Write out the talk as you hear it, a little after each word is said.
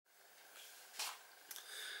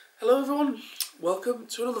Hello everyone, welcome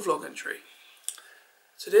to another vlog entry.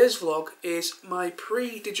 Today's vlog is my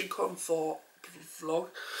pre-Digi-con 4 vlog.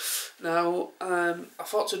 Now, I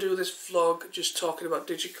thought to do this vlog just talking about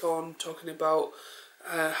Digi-con, talking about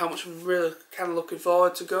how much I'm really kind of looking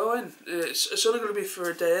forward to going. It's only going to be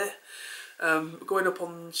for a day, going up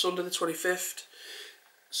on Sunday the 25th.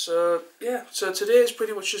 So yeah, so today is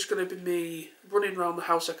pretty much just going to be me running around the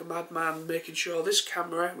house like a madman, making sure this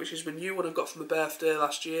camera, which has been new one I got for my birthday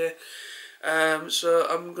last year, so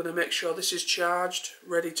I'm going to make sure this is charged,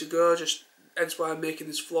 ready to go, just hence why I'm making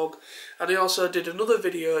this vlog. And I also did another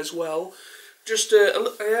video as well, just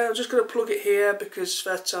I'm just going to plug it here because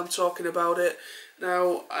first time talking about it.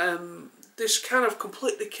 Now, this kind of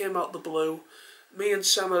completely came out the blue. Me and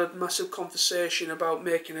Sam had a massive conversation about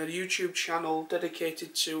making a YouTube channel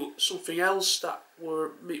dedicated to something else that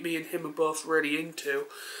me and him are both really into,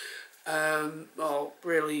 or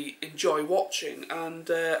really enjoy watching.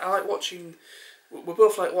 And I like watching. We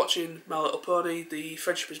both like watching My Little Pony, the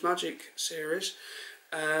Friendship is Magic series.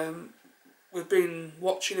 We've been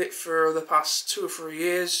watching it for the past 2 or 3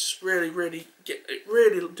 years. Really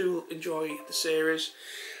do enjoy the series.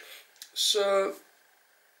 So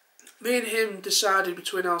me and him decided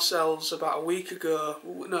between ourselves about a week ago,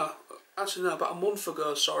 about a month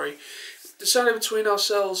ago, sorry, decided between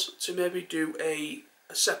ourselves to maybe do a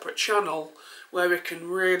separate channel where we can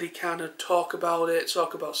really kind of talk about it,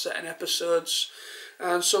 talk about certain episodes,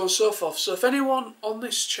 and so on and so forth. So if anyone on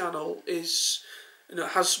this channel is,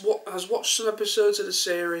 has watched some episodes of the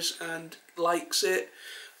series and likes it,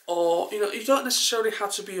 or you don't necessarily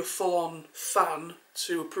have to be a full-on fan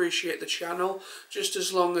to appreciate the channel, just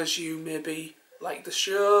as long as you maybe like the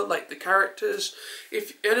show, like the characters.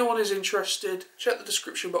 If anyone is interested, check the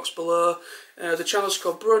description box below. The channel's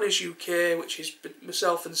called Bronies UK, which is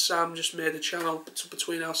myself and Sam just made a channel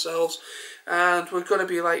between ourselves, and we're going to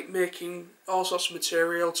be like making all sorts of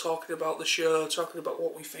material, talking about the show, talking about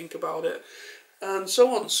what we think about it, and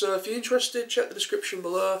so on. So if you're interested, check the description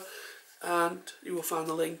below and you will find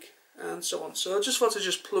the link, and so on. So I just want to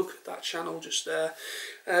just plug that channel just there.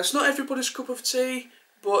 It's not everybody's cup of tea,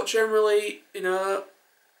 but generally,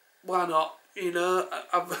 why not?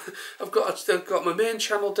 I've got my main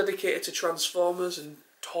channel dedicated to Transformers and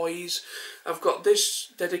toys. I've got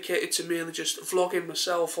this dedicated to mainly just vlogging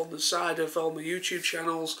myself on the side of all my YouTube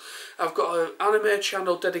channels. I've got an anime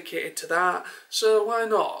channel dedicated to that. So why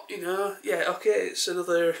not? Yeah, okay, it's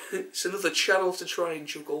another channel to try and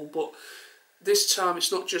juggle, but this time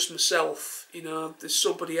it's not just myself. There's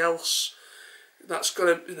somebody else that's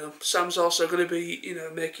gonna, Sam's also gonna be,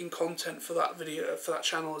 making content for that video, for that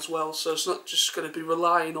channel as well. So it's not just gonna be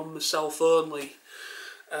relying on myself only.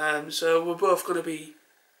 So we're both gonna be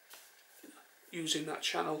using that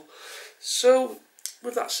channel. So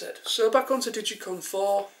with that said, so back onto Digi-con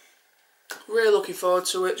 4. Really looking forward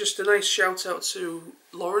to it. Just a nice shout out to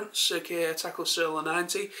Lawrence, aka Tackle Solo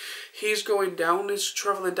 90. He's going down. He's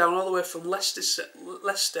travelling down all the way from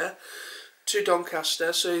Leicester to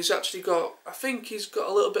Doncaster. So he's actually got, I think he's got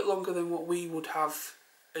a little bit longer than what we would have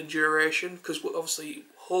in duration, because obviously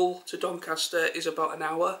Hull to Doncaster is about an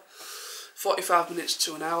hour, 45 minutes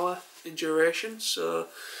to an hour in duration. So,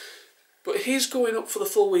 but he's going up for the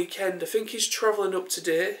full weekend. I think he's travelling up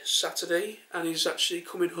today, Saturday, and he's actually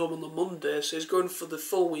coming home on the Monday, so he's going for the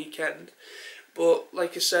full weekend. But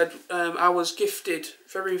like I said, I was gifted,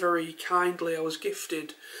 very kindly, I was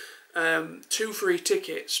gifted 2 free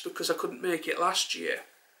tickets because I couldn't make it last year,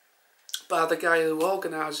 by the guy who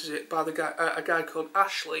organises it, by a guy called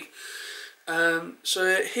Ashley.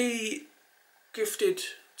 So he gifted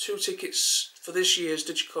 2 tickets for this year's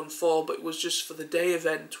Digi-con 4, but it was just for the day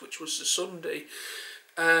event, which was the Sunday.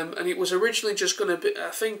 And it was originally just going to be,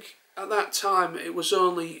 I think at that time it was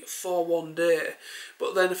only for one day,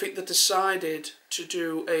 but then I think they decided to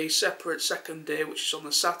do a separate second day, which is on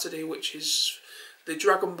the Saturday, which is the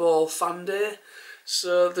Dragon Ball Fan Day.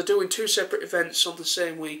 So they're doing 2 separate events on the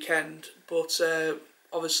same weekend, but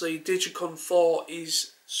obviously Digi-con 4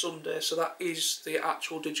 is Sunday, so that is the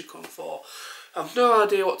actual Digi-con 4. I've no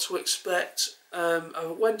idea what to expect.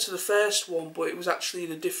 I went to the first one, but it was actually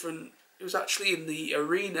in a different. It was actually in the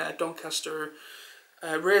arena, Doncaster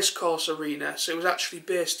racecourse arena. So it was actually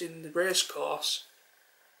based in the racecourse.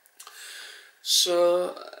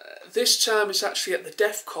 So this time it's actually at the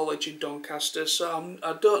Deaf College in Doncaster. So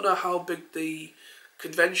I don't know how big the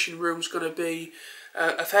convention room's going to be.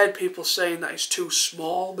 I've heard people saying that it's too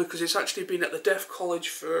small because it's actually been at the Deaf College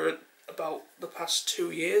for about the past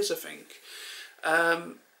 2 years, I think.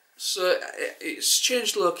 So it's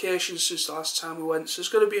changed location since the last time we went, so it's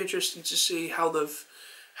going to be interesting to see how they've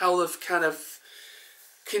kind of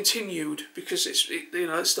continued, because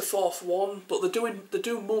it's the fourth one, but they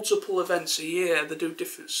do multiple events a year. They do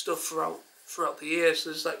different stuff throughout the year. So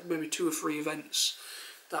there's like maybe 2 or 3 events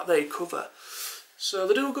that they cover. So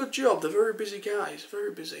they do a good job. They're very busy guys,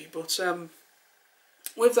 very busy. But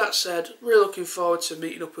with that said, really looking forward to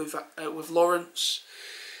meeting up with Lawrence.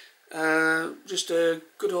 Just a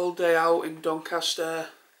good old day out in Doncaster.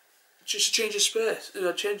 Just a change of space,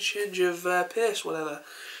 change of pace, whatever.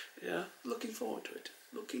 Yeah, looking forward to it.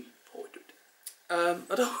 Looking forward to it.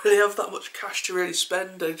 I don't really have that much cash to really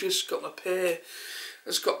spend. I just got my pay.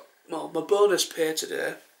 My bonus pay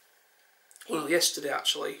today. Well, yesterday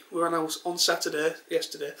actually. When I was on Saturday,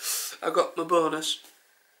 yesterday, I got my bonus.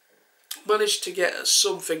 Managed to get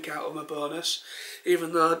something out of my bonus,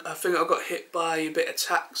 even though I think I got hit by a bit of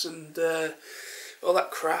tax and all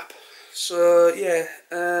that crap. So yeah,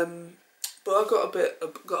 but I got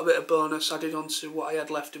a bit of bonus added onto what I had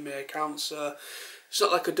left in my account. So it's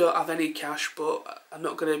not like I don't have any cash, but I'm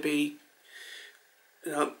not going to be.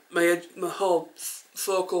 My whole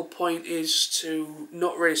focal point is to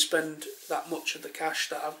not really spend that much of the cash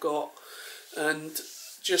that I've got, and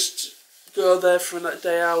just go there for a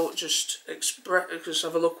day out, just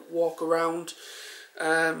have a look, walk around,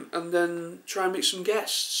 and then try and meet some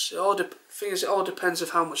guests. It all depends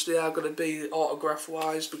of how much they are going to be autograph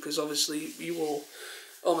wise, because obviously you will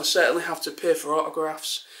almost certainly have to pay for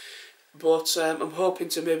autographs. But I'm hoping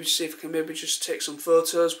to maybe see if I can maybe just take some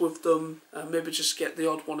photos with them and maybe just get the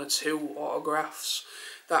odd 1 or 2 autographs.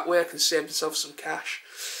 That way I can save myself some cash.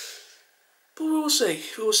 But we will see.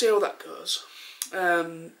 We will see how that goes.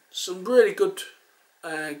 Some really good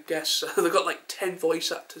guests. They've got like 10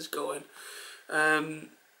 voice actors going,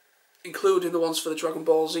 including the ones for the Dragon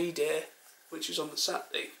Ball Z Day, which is on the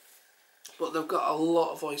Saturday. But they've got a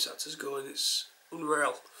lot of voice actors going. It's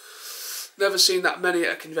unreal. Never seen that many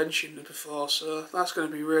at a convention before, so that's going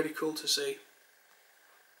to be really cool to see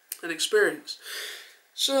and experience.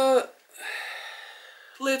 So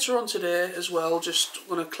later on today as well, just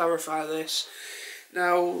want to clarify this.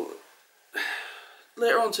 Now,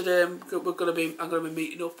 later on today, I'm going to be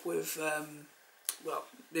meeting up with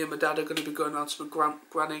me and my dad are going to be going around to my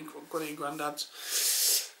granny and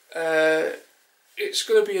granddad's. It's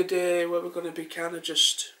going to be a day where we're going to be kind of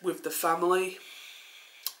just with the family.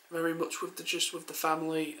 Very much with the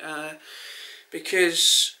family,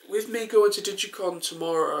 because with me going to Digi-con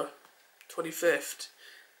tomorrow, 25th,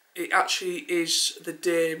 it actually is the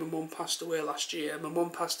day my mum passed away last year. My mum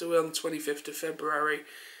passed away on the 25th of February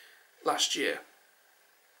last year,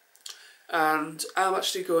 and I'm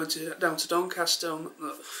actually going down to Doncaster.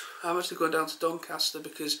 I'm actually going down to Doncaster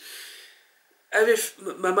because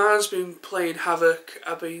my mind's been playing havoc.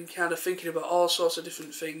 I've been kind of thinking about all sorts of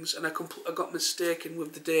different things, and I got mistaken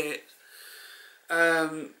with the date.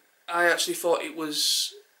 I actually thought it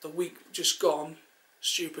was the week just gone,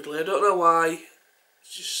 stupidly. I don't know why.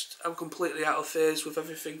 I'm completely out of phase with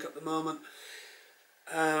everything at the moment.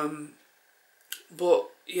 But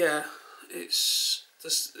yeah, it's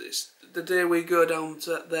the day we go down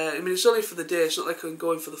to there. I mean, it's only for the day. It's not like I'm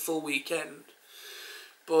going for the full weekend.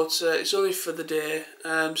 But it's only for the day,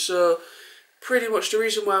 so pretty much the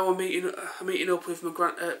reason why we're meeting up with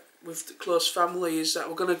with the close family is that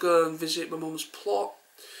we're gonna go and visit my mum's plot.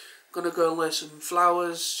 We're gonna go and lay some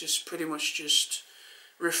flowers, just pretty much just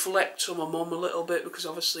reflect on my mum a little bit, because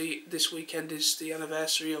obviously this weekend is the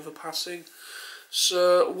anniversary of her passing.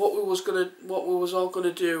 So what we was all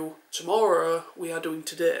gonna do tomorrow, we are doing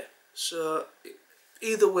today. So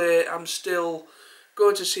either way, I'm still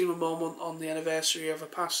going to see my mum on the anniversary of her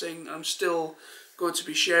passing. I'm still going to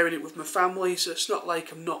be sharing it with my family, so it's not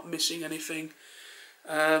like I'm not missing anything.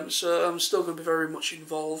 So I'm still going to be very much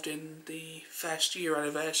involved in the first year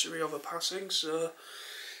anniversary of her passing. So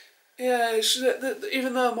yeah,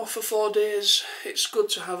 even though I'm off for 4 days, it's good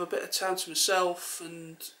to have a bit of time to myself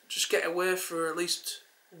and just get away for at least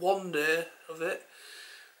 1 day of it.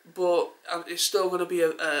 But it's still going to be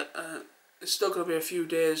it's still going to be a few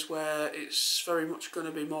days where it's very much going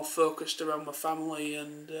to be more focused around my family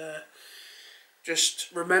and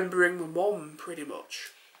just remembering my mum, pretty much.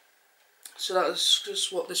 So that's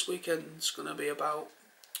just what this weekend's going to be about,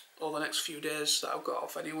 or the next few days that I've got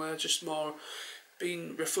off anyway. Just more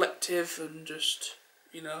being reflective and just,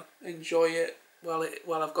 enjoy it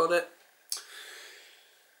while I've got it.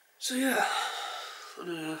 So yeah,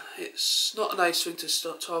 it's not a nice thing to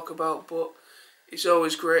talk about, but it's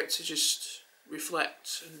always great to just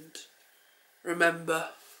reflect and remember,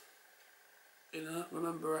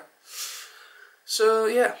 remember her. So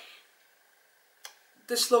yeah,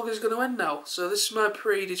 this vlog is going to end now. So this is my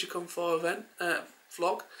pre-Digi-con 4 event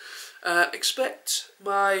vlog. Expect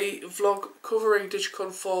my vlog covering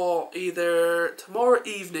Digi-con 4 either tomorrow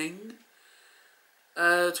evening,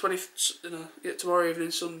 tomorrow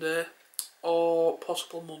evening, Sunday, or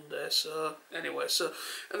possible Monday. So anyway, so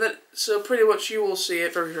pretty much you will see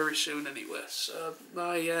it very, very soon anyway. So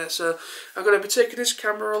so I'm going to be taking this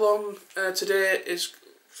camera along today. Is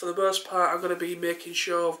for the most part, I'm going to be making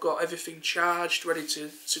sure I've got everything charged, ready to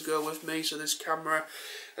go with me. So this camera,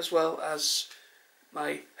 as well as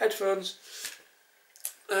my headphones,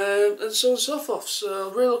 and so on and so forth. So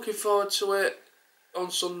really looking forward to it on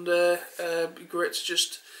Sunday. It'd be great to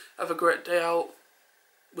just have a great day out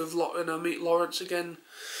with meet Lawrence again.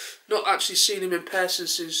 Not actually seen him in person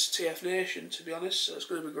since TF Nation, to be honest, so it's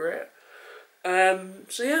going to be great.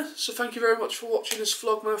 So thank you very much for watching this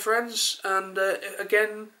vlog, my friends, and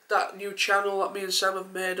again, that new channel that me and Sam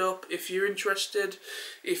have made up, if you're interested,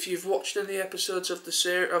 if you've watched any episodes of the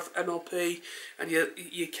series of MLP and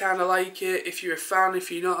you kind of like it, if you're a fan,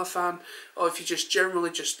 if you're not a fan, or if you just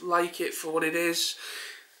generally just like it for what it is,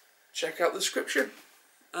 check out the description,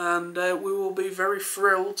 and we will be very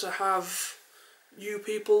thrilled to have you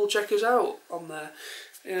people check us out on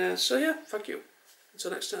there. So yeah, thank you.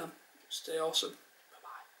 Until next time. Stay awesome.